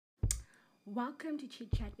Welcome to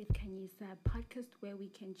Chit Chat with Kanyisa, a podcast where we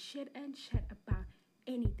can chit and chat about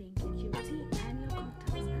anything. Get your tea and your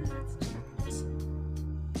cocktails, and let's chat.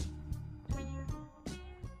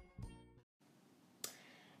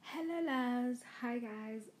 Hello, loves. Hi,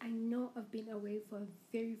 guys. I know I've been away for a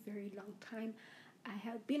very, very long time. I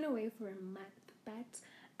have been away for a month, but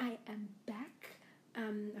I am back.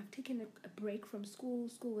 I've taken a break from school.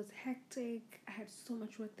 School was hectic. I had so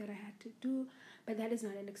much work that I had to do, but that is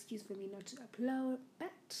not an excuse for me not to upload.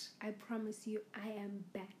 But I promise you, I am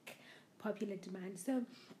back. Popular demand. So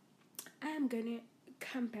I am gonna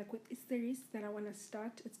come back with a series that I want to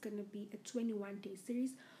start. It's gonna be a 21-day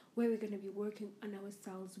series where we're gonna be working on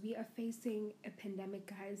ourselves. We are facing a pandemic,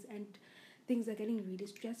 guys, and things are getting really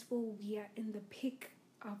stressful. We are in the peak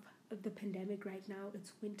of the pandemic right now.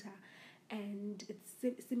 It's winter, and it's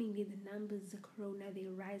seemingly the numbers, the corona,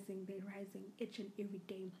 they're rising each and every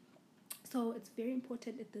day. So it's very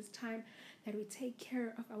important at this time that we take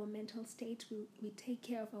care of our mental state, we take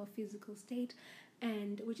care of our physical state,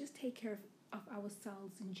 and we just take care of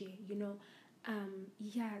ourselves in jail,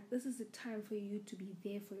 this is a time for you to be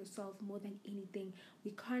there for yourself more than anything.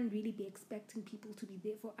 We can't really be expecting people to be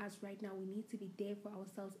there for us right now. We need to be there for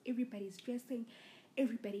ourselves. Everybody's stressing,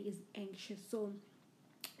 everybody is anxious. So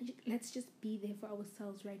let's just be there for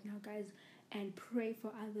ourselves right now, guys, and pray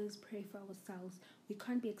for others, pray for ourselves. We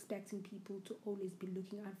can't be expecting people to always be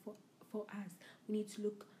looking out for us. We need to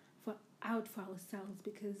look out for ourselves,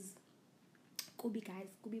 because kubi guys,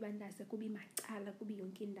 kubi bandasa, kubi macala, kubi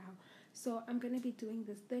yonkindaw. So I'm going to be doing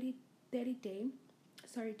this 21-day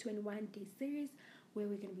series where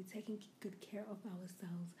we're going to be taking good care of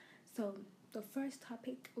ourselves. So the first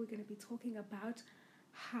topic, we're going to be talking about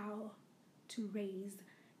how to raise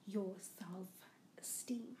your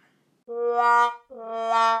self-esteem.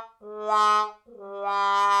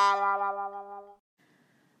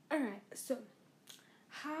 Alright, so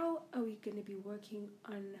how are we going to be working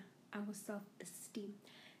on our self-esteem?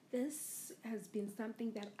 This has been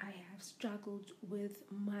something that I have struggled with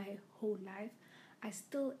my whole life. I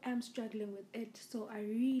still am struggling with it, so I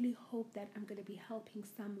really hope that I'm going to be helping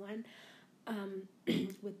someone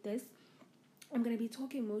with this. I'm going to be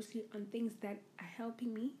talking mostly on things that are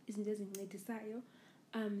helping me, izinto ezincedisayo,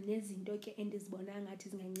 nezinto ke endizibona ngathi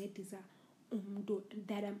zingancedisa umuntu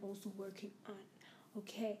that I'm also working on.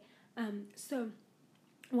 Okay, so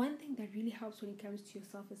one thing that really helps when it comes to your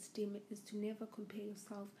self-esteem is to never compare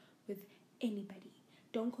yourself with anybody.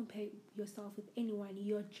 Don't compare yourself with anyone.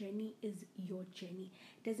 Your journey is your journey.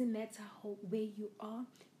 Doesn't matter where you are.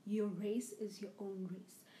 Your race is your own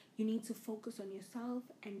race. You need to focus on yourself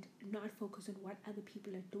and not focus on what other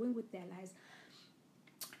people are doing with their lives.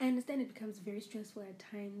 I understand it becomes very stressful at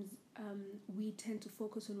times. We tend to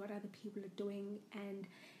focus on what other people are doing, and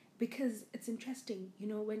because it's interesting,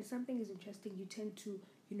 when something is interesting, you tend to,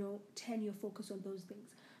 turn your focus on those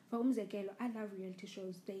things. For umzekelo, I love reality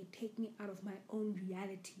shows. They take me out of my own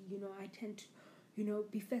reality. I tend to,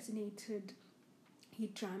 be fascinated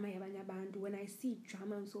with drama yabanye abantu. When I see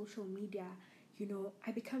drama on social media,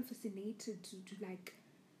 I become fascinated to like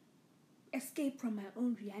escape from my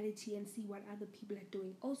own reality and see what other people are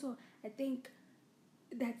doing. Also, I think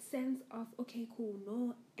that sense of, okay, cool,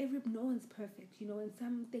 no one's perfect, when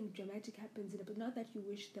something dramatic happens, but not that you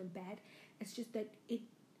wish them bad. It's just that it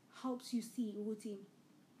helps you see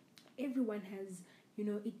everyone has,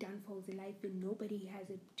 it downfalls in life, and nobody has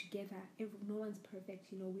it together. No one's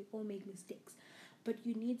perfect, we all make mistakes, but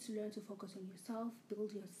you need to learn to focus on yourself,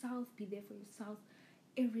 build yourself, be there for yourself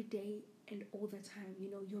every day and all the time.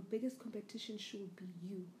 Your biggest competition should be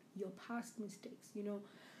you, your past mistakes.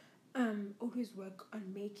 Always work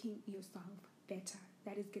on making yourself better.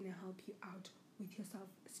 That is going to help you out with your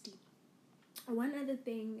self-esteem. One other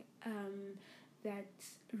thing that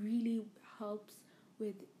really helps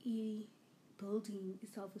with building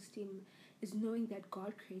self-esteem is knowing that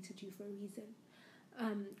God created you for a reason.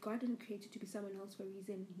 God didn't create you to be someone else for a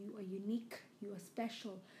reason. You are unique. You are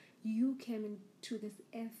special. You came into this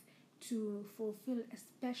earth to fulfill a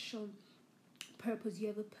special purpose. You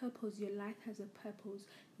have a purpose. Your life has a purpose.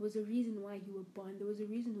 There was a reason why you were born. There was a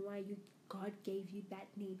reason why God gave you that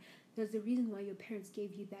name. There's a reason why your parents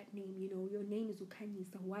gave you that name. Your name is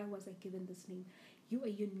Ukanyisa. Why was I given this name? You are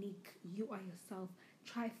unique. You are yourself.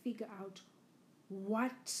 Try figure out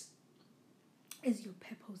what is your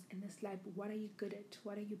purpose in this life. What are you good at?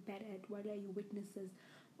 What are you bad at? What are your weaknesses?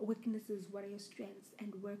 What are your strengths?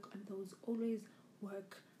 And work on those. Always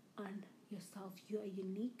work on yourself. You are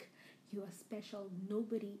unique. You are special.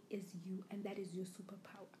 Nobody is you, and that is your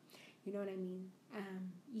superpower. You know what I mean?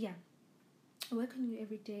 Work on you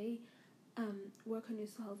every day. work on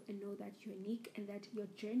yourself and know that you're unique and that your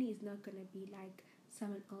journey is not going to be like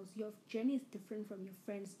someone else. Your journey is different from your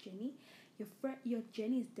friend's journey. Your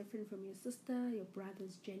journey is different from your sister, your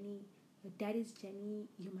brother's journey, your daddy's journey,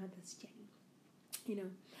 your mother's journey. You know,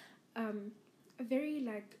 a very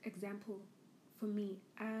like example for me.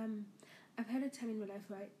 I've had a time in my life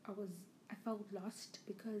where I felt lost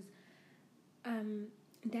because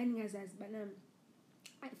then as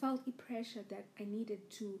I felt the pressure that I needed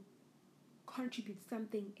to contribute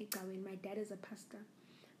something. When my dad is a pastor,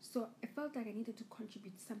 so I felt like I needed to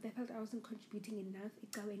contribute something. I felt I wasn't contributing enough.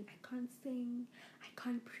 When I can't sing, I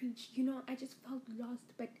can't preach. I just felt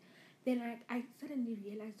lost. But then I suddenly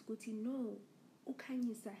realized, Guti, no,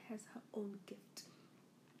 Ukanyisa has her own gift.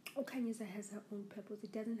 Ukanyisa has her own purpose.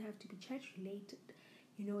 It doesn't have to be church related.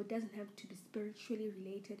 It doesn't have to be spiritually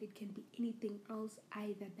related. It can be anything else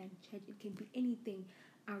either than church. It can be anything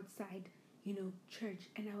outside, church.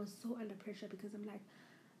 And I was so under pressure because I'm like,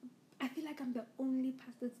 I feel like I'm the only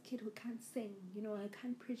pastor's kid who can't sing. I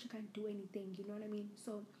can't preach, I can't do anything. You know what I mean?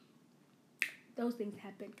 So those things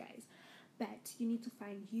happen, guys. But you need to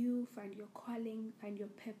find your calling, find your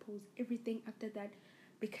purpose. Everything after that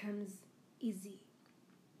becomes easy.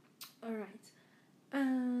 All right.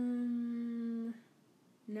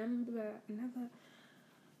 Another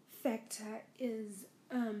factor is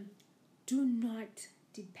do not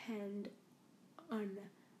depend on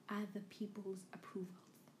other people's approvals.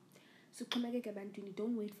 So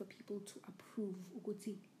don't wait for people to approve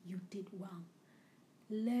ukuthi you did well.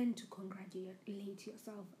 Learn to congratulate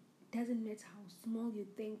yourself. Doesn't matter how small you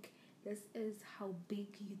think this is, how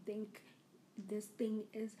big you think this thing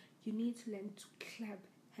is. You need to learn to clap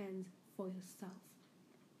hands for yourself.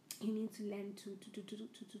 You need to learn to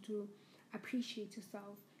appreciate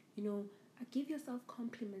yourself. Give yourself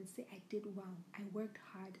compliments. Say, I did well. I worked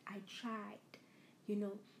hard. I tried.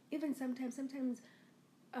 Even sometimes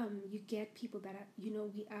you get people that are,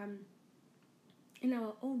 we in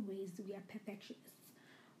our own ways, we are perfectionists.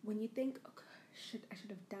 When you think, oh, I should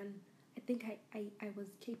have done, I think I was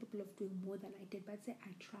capable of doing more than I did, but say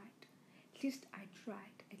I tried. At least I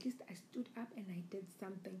tried. At least I stood up and I did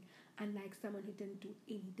something. Unlike someone who didn't do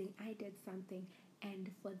anything, I did something, and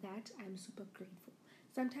for that I'm super grateful.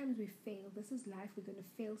 Sometimes we fail. This is life. We're going to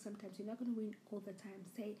fail sometimes. You're not going to win all the time.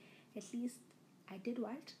 Say, at least I did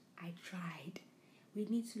what? I tried. We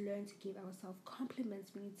need to learn to give ourselves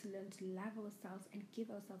compliments. We need to learn to love ourselves and give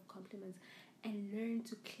ourselves compliments, and learn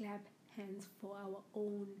to clap hands for our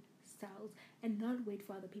own selves and not wait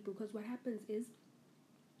for other people. Because what happens is,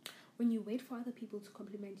 when you wait for other people to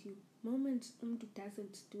compliment you, moment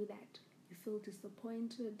doesn't do that. You feel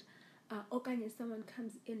disappointed. Someone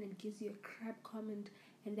comes in and gives you a crap comment,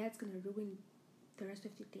 and that's going to ruin the rest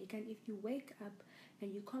of your day. And if you wake up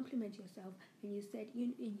and you compliment yourself and you say,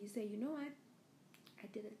 you know what, I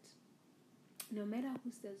did it. No matter who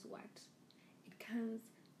says what, it comes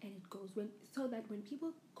and it goes. So that when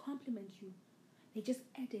people compliment you, they're just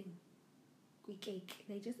adding cake.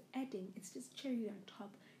 They're just adding. It's just cherry on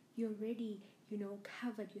top. You already,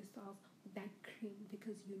 covered yourself with that cream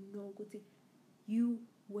because you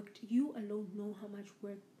worked. You alone know how much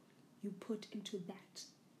work you put into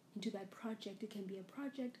that project. It can be a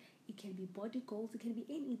project. It can be body goals. It can be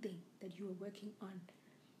anything that you are working on.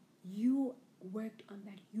 You worked on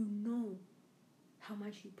that. You know how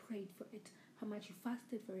much you prayed for it, how much you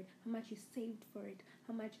fasted for it, how much you saved for it,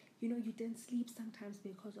 how much you didn't sleep sometimes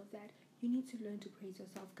because of that. You need to learn to praise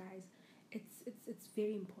yourself, guys. It's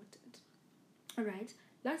very important. All right.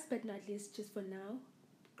 Last but not least, just for now,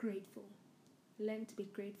 grateful. Learn to be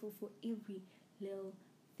grateful for every little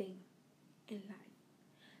thing in life.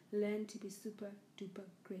 Learn to be super duper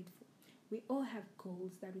grateful. We all have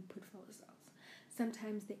goals that we put for ourselves.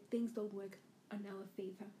 Sometimes things don't work on our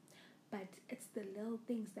favor, but it's the little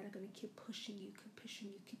things that are going to keep pushing you.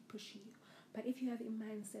 But if you have a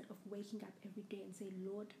mindset of waking up every day and say,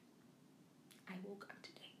 Lord, I woke up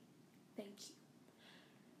today. Thank you.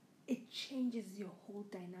 It changes your whole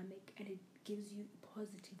dynamic and it gives you a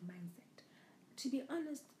positive mindset. To be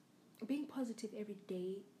honest, being positive every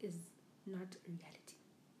day is not a reality.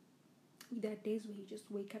 There are days where you just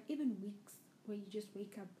wake up, even weeks where you just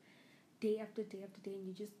wake up day after day after day and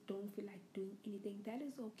you just don't feel like doing anything. That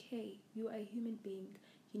is okay. You are a human being.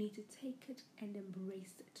 You need to take it and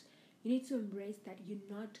embrace it. You need to embrace that you're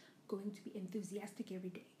not going to be enthusiastic every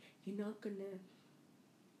day. You're not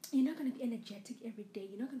gonna be energetic every day.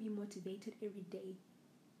 You're not gonna be motivated every day.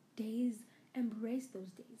 Embrace those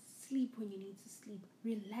days. Sleep when you need to sleep.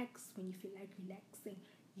 Relax when you feel like relaxing.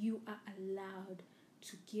 You are allowed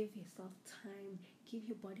to give yourself time. Give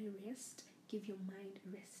your body rest. give your mind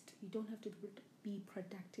rest. You don't have to be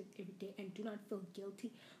productive every day, and do not feel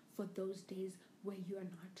guilty for those days where you are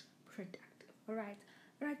not productive. All right,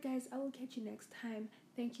 guys, I will catch you next time.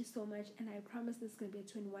 Thank you so much, and I promise this is going to be a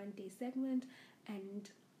 21-day segment. And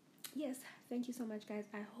yes, thank you so much, guys.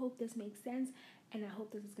 I hope this makes sense, and I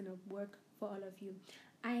hope this is going to work for all of you.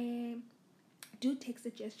 I do take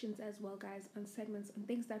suggestions as well, guys, on segments, on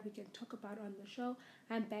things that we can talk about on the show.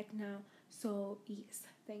 I'm back now, so yes,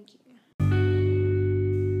 thank you.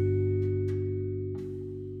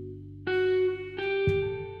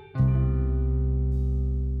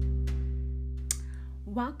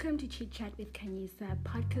 Welcome to Chit Chat with Kanyisa, a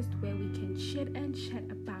podcast where we can shit and chat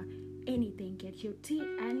about anything. Get your tea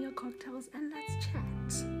and your cocktails and let's chat.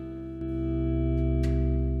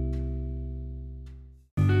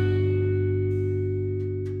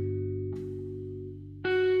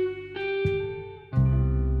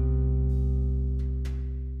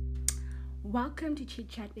 Welcome to Chit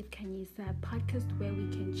Chat with Kanyisa, a podcast where we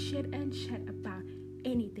can shit and chat about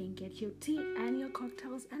anything. Get your tea and your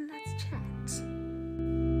cocktails and let's chat.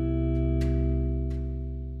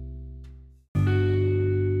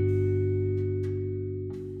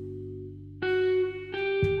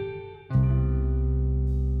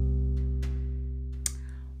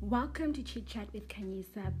 Welcome to Chit Chat with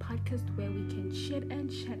Kanyisa, a podcast where we can shit and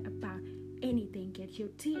chat about anything. Get your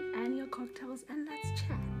tea and your cocktails and let's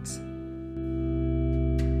chat.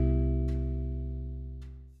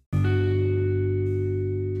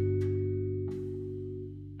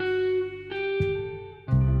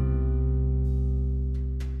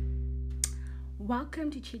 Welcome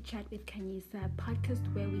to Chit Chat with Kanyisa, a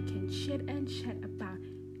podcast where we can shit and chat about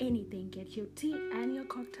anything. Get your tea and your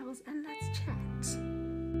cocktails and let's chat.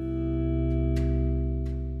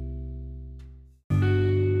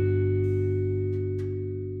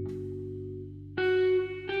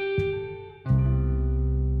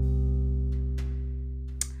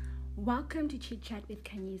 Welcome to Chit Chat with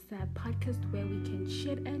Kanyisa, a podcast where we can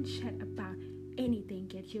shit and chat about anything.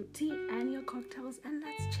 Get your tea and your cocktails and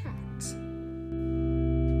let's chat.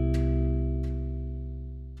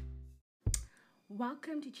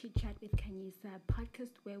 Welcome to Chit Chat with Kanyisa, a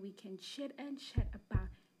podcast where we can shit and chat about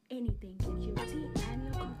anything. Get your tea and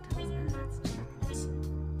your cocktails and let's chat.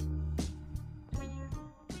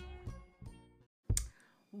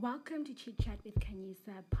 Welcome to Chit Chat with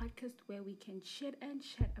Kanyisa, a podcast where we can shit and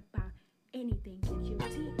chat about anything. Get your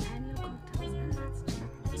tea and your cocktails and let's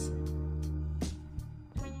chat.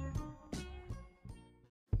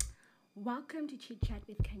 Welcome to Chit Chat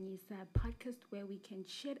with Kanyisa, a podcast where we can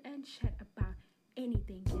shit and chat about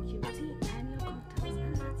anything. Get your tea and your cocktails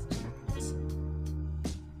and let's chat.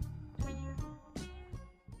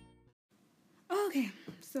 Okay,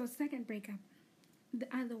 so second breakup. The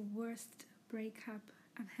other worst breakup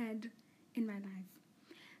I've had in my life.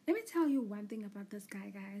 Let me tell you one thing about this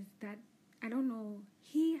guy, guys, that I don't know.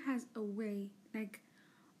 He has a way,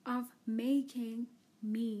 of making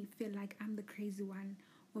me feel like I'm the crazy one,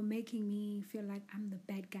 or making me feel like I'm the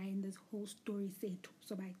bad guy in this whole story.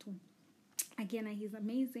 Again, he's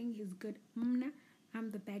amazing. He's good.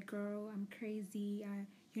 I'm the bad girl. I'm crazy.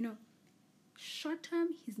 Short term,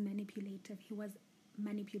 he's manipulative. He was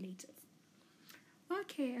manipulative.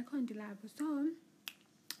 Okay, I can't do that. So,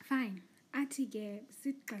 fine. Ati ge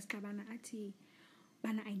sit kastabana ati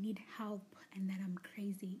bana I need help and that I'm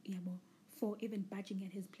crazy, for even budging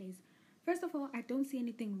at his place. First of all, I don't see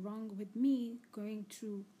anything wrong with me going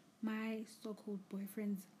to my so-called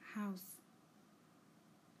boyfriend's house.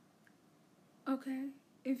 Okay,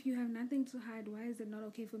 if you have nothing to hide, why is it not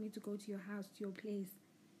okay for me to go to your house, to your place?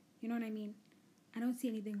 You know what I mean? I don't see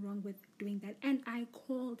anything wrong with doing that. And I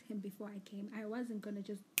called him before I came. I wasn't going to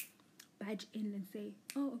just badge in and say,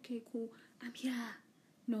 oh, okay, cool, I'm here.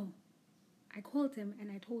 No. I called him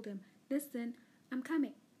and I told him, listen, I'm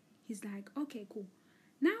coming. He's like, okay, cool.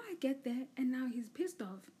 Now I get there and now he's pissed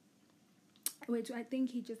off. Which I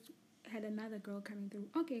think he just had another girl coming through.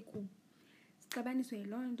 Okay, cool.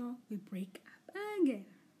 We break up again.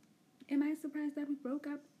 Am I surprised that we broke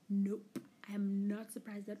up? Nope. I am not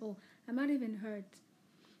surprised at all. I'm not even hurt.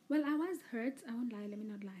 Well, I was hurt. I won't lie. Let me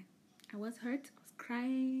not lie. I was hurt. I was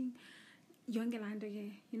crying. La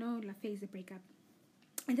phase the breakup.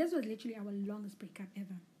 And this was literally our longest breakup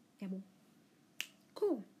ever. Yabo.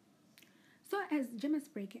 Cool. So as Gemma's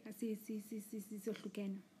break,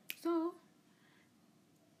 so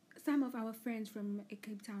some of our friends from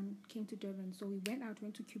Cape Town came to Durban. So we went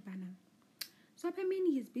to Cubana. So I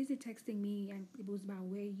mean, he's busy texting me and it was about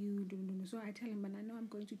where you do. So I tell him, but I know I'm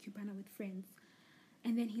going to Cubana with friends.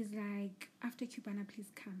 And then he's like, after Cubana,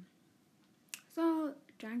 please come. So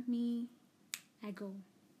drank me, I go.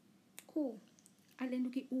 Cool. I then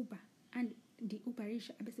look at Uber and the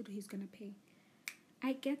Uberisha episode he's gonna pay.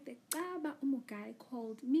 I get the Kaba Umu guy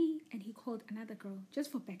called me and he called another girl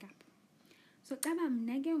just for backup. So Kaba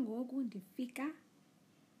mnege ngoku ndifika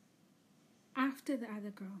after the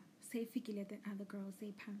other girl. Say fikile the other girl,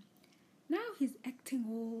 say Pam. Now he's acting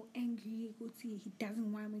all angry. He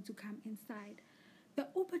doesn't want me to come inside. The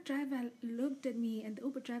Uber driver looked at me and the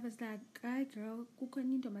Uber driver's like, "Hi girl,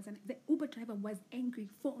 the Uber driver was angry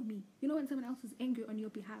for me. You know when someone else is angry on your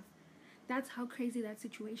behalf? That's how crazy that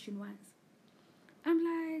situation was. I'm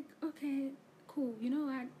like, okay, cool. You know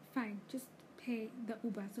what? Fine. Just pay the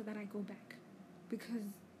Uber so that I go back.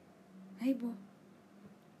 Because, hey, boy.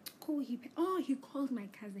 Cool. He calls my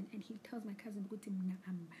cousin and he tells my cousin,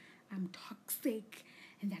 I'm toxic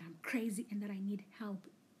and that I'm crazy and that I need help.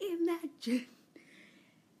 Imagine.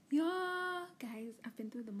 Yo, guys, I've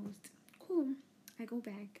been through the most. Cool. I go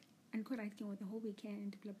back and got asking with the whole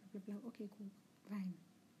weekend, blah, blah, blah, blah. Okay, cool. Fine.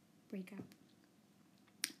 Break up.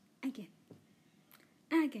 Again.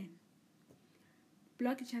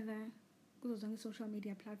 Block each other. Go to social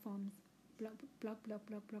media platforms. Block.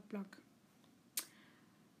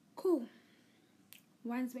 Cool.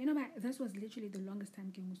 Once, this was literally the longest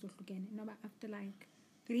time getting social again. After like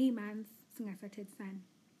 3 months, singasated son,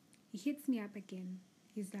 he hits me up again.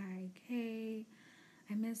 He's like, hey,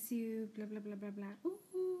 I miss you, blah, blah, blah, blah, blah.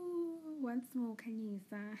 Ooh, once more,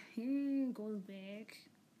 Kanyisa. Hey, goes back.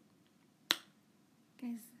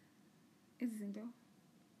 Guys, isn't it?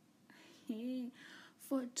 Hey,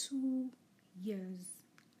 for 2 years,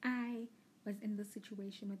 I was in this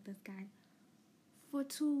situation with this guy. For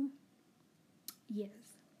 2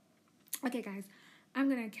 years. Okay, guys, I'm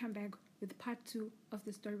going to come back with part 2 of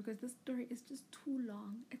the story because this story is just too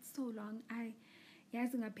long. It's so long.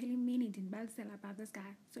 Yes, I'm paying meaning in Balsell about this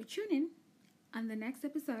guy. So tune in on the next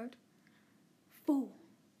episode for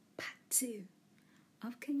part 2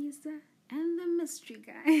 of Kanyisa and the mystery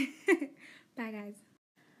guy. Bye, guys.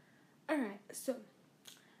 Alright, so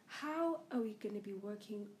how are we going to be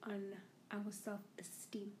working on our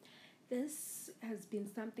self-esteem? This has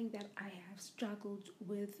been something that I have struggled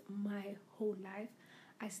with my whole life.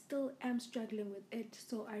 I still am struggling with it,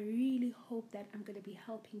 so I really hope that I'm going to be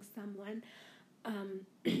helping someone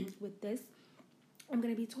with this. I'm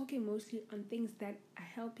going to be talking mostly on things that are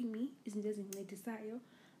helping me, izinto ezincedisayo,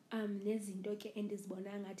 nezinto ke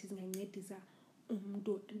endizibona ngathi zingancedisa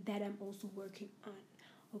umuntu that I'm also working on.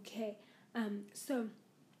 Okay, so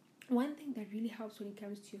one thing that really helps when it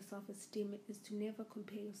comes to your self-esteem is to never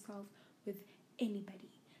compare yourself with anybody.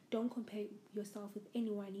 Don't compare yourself with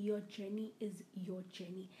anyone. Your journey is your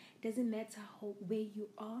journey. Doesn't matter where you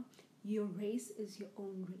are. Your race is your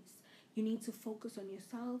own race. You need to focus on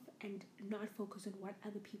yourself and not focus on what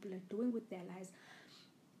other people are doing with their lives.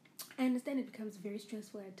 I understand it becomes very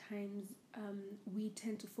stressful at times. We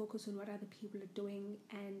tend to focus on what other people are doing,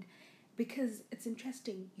 and because it's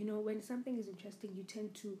interesting, when something is interesting, you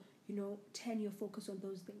tend to, turn your focus on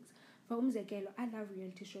those things. For umzekelo, I love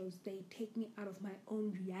reality shows. They take me out of my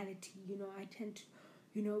own reality. I tend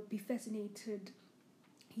to, be fascinated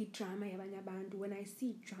with drama yabanye abantu. When I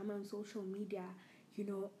see drama on social media,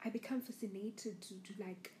 I become fascinated to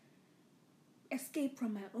like escape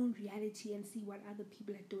from my own reality and see what other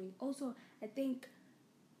people are doing. Also, I think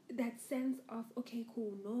that sense of, okay,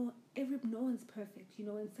 cool, no one's perfect,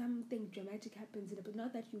 when something dramatic happens, but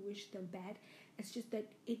not that you wish them bad, it's just that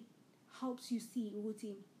it helps you see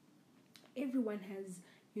everyone has,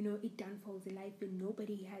 it downfalls in life and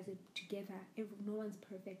nobody has it together. No one's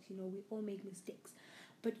perfect, we all make mistakes.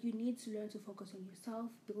 But you need to learn to focus on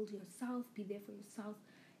yourself, build yourself, be there for yourself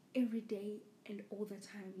every day and all the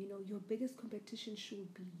time. Your biggest competition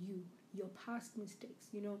should be you, your past mistakes,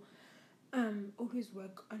 always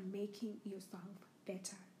work on making yourself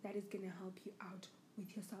better. That is going to help you out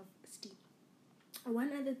with your self-esteem.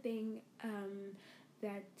 One other thing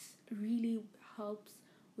that really helps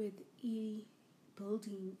with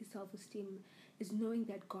building self-esteem is knowing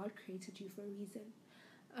that God created you for a reason.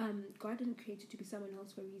 God didn't create you to be someone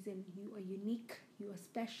else for a reason. You are unique. You are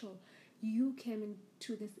special. You came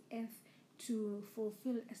into this earth to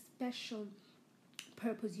fulfill a special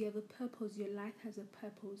purpose. You have a purpose. Your life has a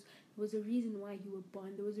purpose. There was a reason why you were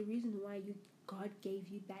born. There was a reason why God gave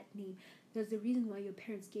you that name. There's a reason why your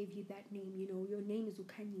parents gave you that name. Your name is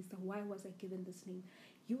Ukanyisa. Why was I given this name?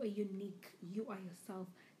 You are unique. You are yourself.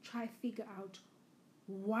 Try figure out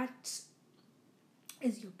what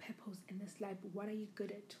is your purpose in this life. What are you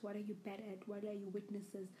good at? What are you bad at? What are your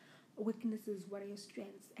weaknesses? What are your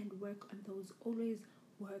strengths? And work on those. Always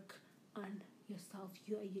work on yourself.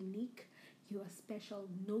 You are unique. You are special.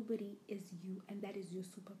 Nobody is you, and that is your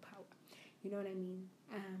superpower. You know what I mean?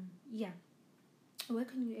 Yeah.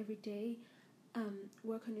 Work on you every day.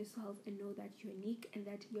 Work on yourself and know that you're unique and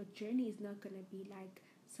that your journey is not gonna be like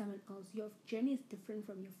someone else. Your journey is different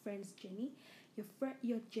from your friend's journey.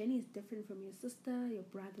 Your journey is different from your sister, your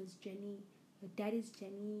brother's journey, your daddy's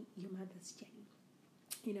journey, your mother's journey.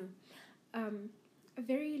 You know, a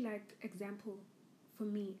very like example for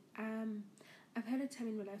me. I've had a time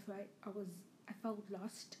in my life where I felt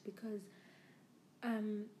lost because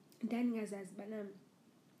then as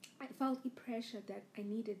I felt the pressure that I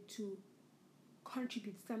needed to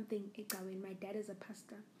contribute something. When my dad is a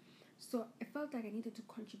pastor, so I felt like I needed to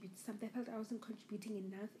contribute something. I felt I wasn't contributing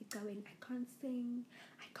enough. When I can't sing,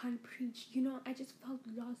 I can't preach. I just felt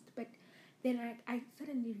lost. But then I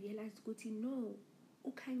suddenly realized, Guti, no,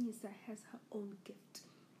 Ukanyisa has her own gift.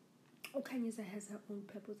 Ukanyisa has her own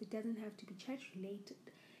purpose. It doesn't have to be church related.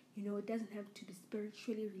 It doesn't have to be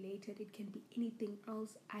spiritually related. It can be anything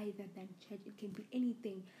else other than church. It can be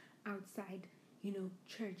anything outside,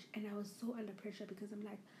 church. And I was so under pressure because I'm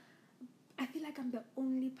like, I feel like I'm the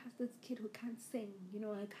only pastor's kid who can't sing.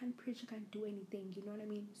 I can't preach, I can't do anything. You know what I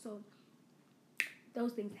mean? So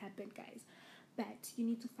those things happen, guys. But you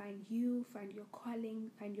need to find your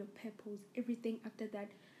calling, find your purpose. Everything after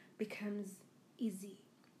that becomes easy.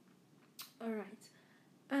 All right.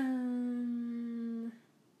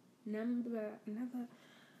 Another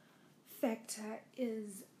factor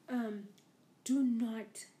is do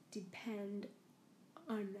not depend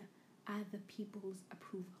on other people's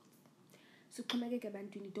approvals. So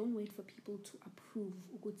don't wait for people to approve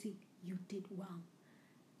ukuthi you did well.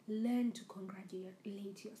 Learn to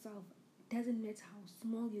congratulate yourself. Doesn't matter how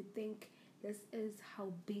small you think this is,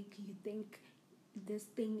 how big you think this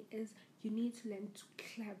thing is. You need to learn to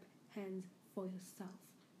clap hands for yourself.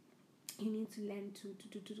 You need to learn to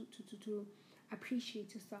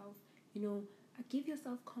appreciate yourself. Give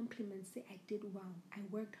yourself compliments. Say, I did well. I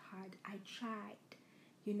worked hard. I tried.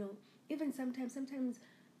 Even sometimes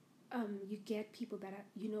you get people that are,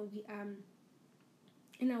 we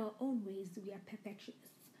in our own ways, we are perfectionists.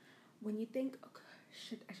 When you think, oh,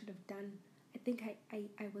 shit, I should have done, I think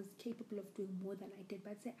I was capable of doing more than I did,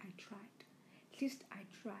 but say I tried. At least I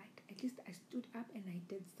tried. At least I stood up and I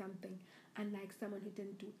did something. Unlike someone who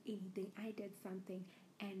didn't do anything, I did something,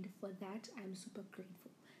 and for that, I'm super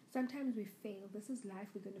grateful. Sometimes we fail. This is life.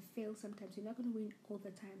 We're going to fail sometimes. You're not going to win all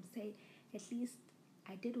the time. Say, at least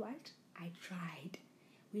I did what? I tried.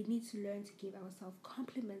 We need to learn to give ourselves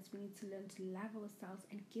compliments. We need to learn to love ourselves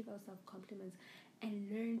and give ourselves compliments and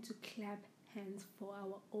learn to clap hands for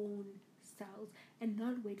our own selves and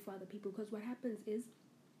not wait for other people. Because what happens is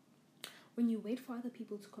when you wait for other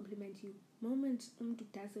people to compliment you, moment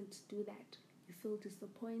doesn't do that. You feel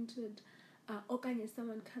disappointed.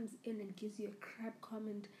 Someone comes in and gives you a crap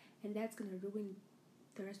comment, and that's going to ruin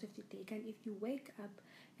the rest of your day. And if you wake up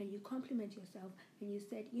and you compliment yourself and you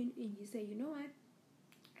say, you know what?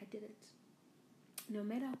 I did it. No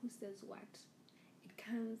matter who says what, it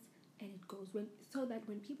comes and it goes. So that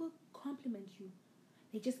when people compliment you,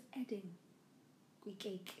 they're just adding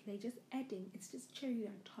cake. They're just adding. It's just cherry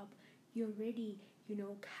on top. You already,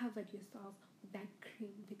 covered yourself with that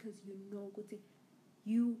cream because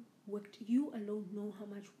you worked. You alone know how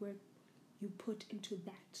much work you put into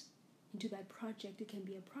that project. It can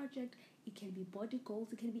be a project. It can be body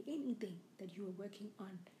goals. It can be anything that you are working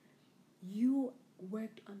on. You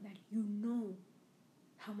worked on that. You know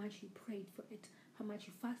how much you prayed for it, how much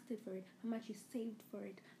you fasted for it, how much you saved for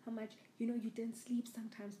it, how much you didn't sleep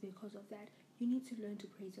sometimes because of that. You need to learn to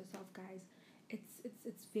praise yourself, guys.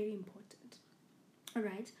 It's very important. All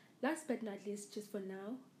right, last but not least, just for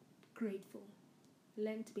now, grateful.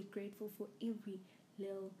 Learn to be grateful for every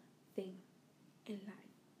little thing in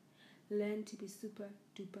life. Learn to be super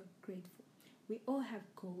duper grateful. We all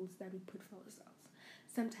have goals that we put for ourselves.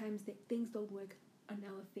 Sometimes things don't work on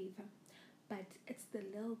our favor, but it's the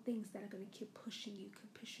little things that are going to keep pushing you.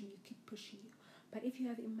 But if you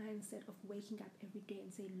have a mindset of waking up every day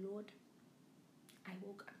and say, Lord, I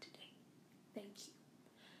woke up today. Thank you.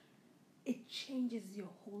 It changes your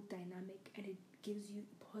whole dynamic and it gives you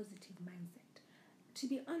a positive mindset. To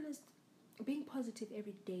be honest, being positive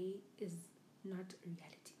every day is not a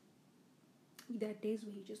reality. There are days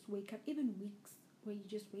where you just wake up, even weeks where you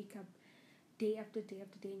just wake up day after day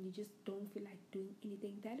after day and you just don't feel like doing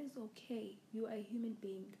anything. That is okay. You are a human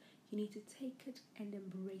being. You need to take it and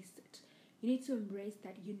embrace it. You need to embrace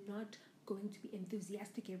that you're not going to be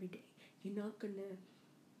enthusiastic every day. You're not gonna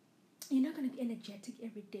be energetic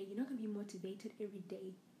every day. You're not gonna be motivated every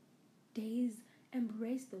day.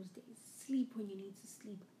 Embrace those days. Sleep when you need to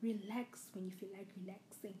sleep. Relax when you feel like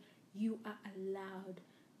relaxing. You are allowed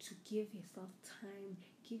to give yourself time,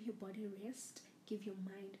 give your body rest, give your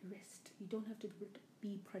mind rest. You don't have to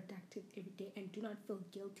be productive every day, and do not feel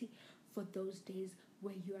guilty for those days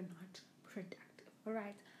where you are not productive. All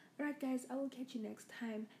right, guys, I will catch you next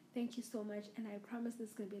time. Thank you so much, and I promise this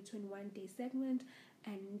is going to be a 21-day segment.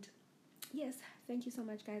 And yes, thank you so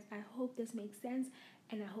much, guys. I hope this makes sense,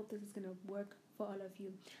 and I hope this is going to work for all of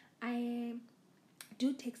you. I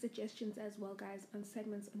do take suggestions as well, guys, on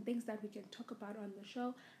segments and things that we can talk about on the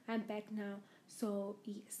show. I'm back now, so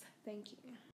yes, thank you.